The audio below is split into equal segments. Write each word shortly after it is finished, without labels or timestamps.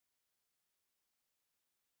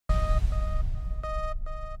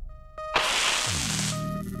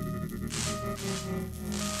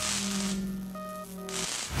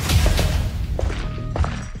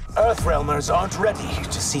Earthrealmers aren't ready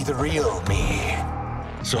to see the real me.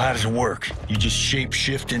 So how does it work? You just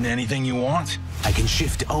shape-shift into anything you want? I can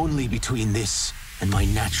shift only between this and my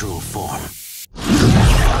natural form.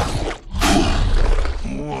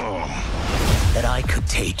 Whoa. That I could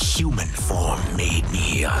take human form made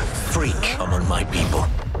me a freak among my people.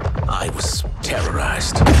 I was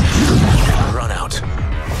terrorized. Run out.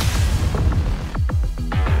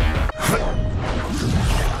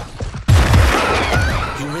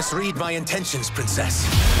 You misread my intentions, Princess.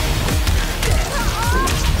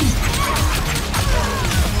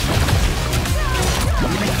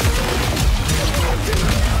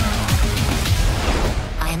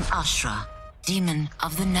 I am Ashra, demon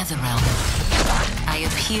of the Netherrealm. I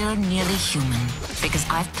appear nearly human because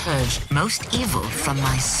I've purged most evil from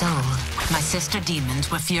my soul. My sister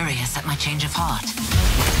demons were furious at my change of heart.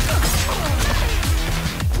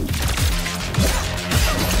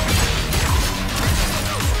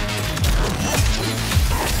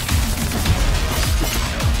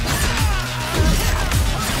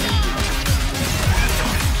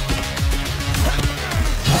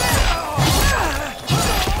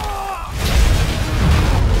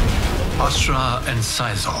 Astra and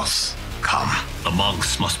Sizos, come. The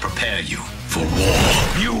monks must prepare you for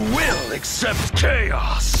war. You will accept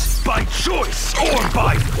chaos, by choice or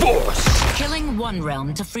by force! Killing one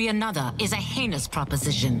realm to free another is a heinous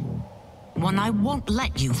proposition. One I won't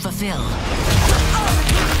let you fulfill.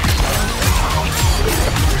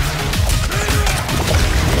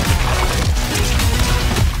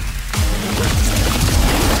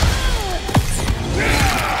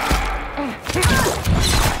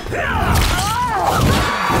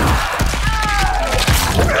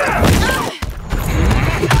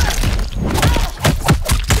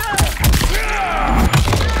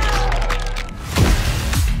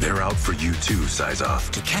 They're out for you too, Sizos.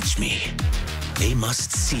 To catch me, they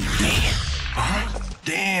must see me. Huh?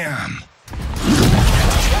 Damn.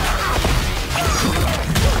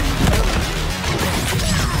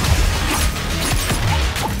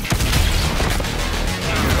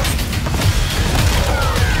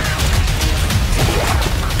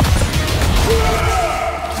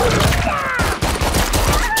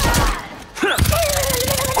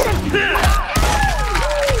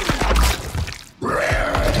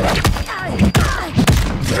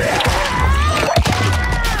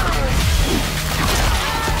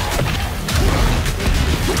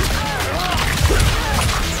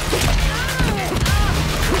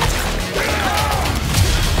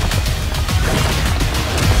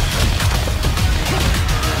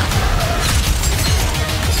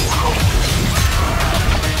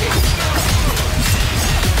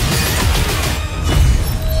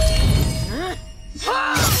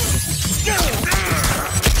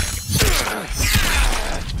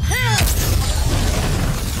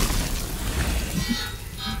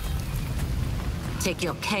 Take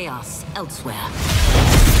your chaos elsewhere.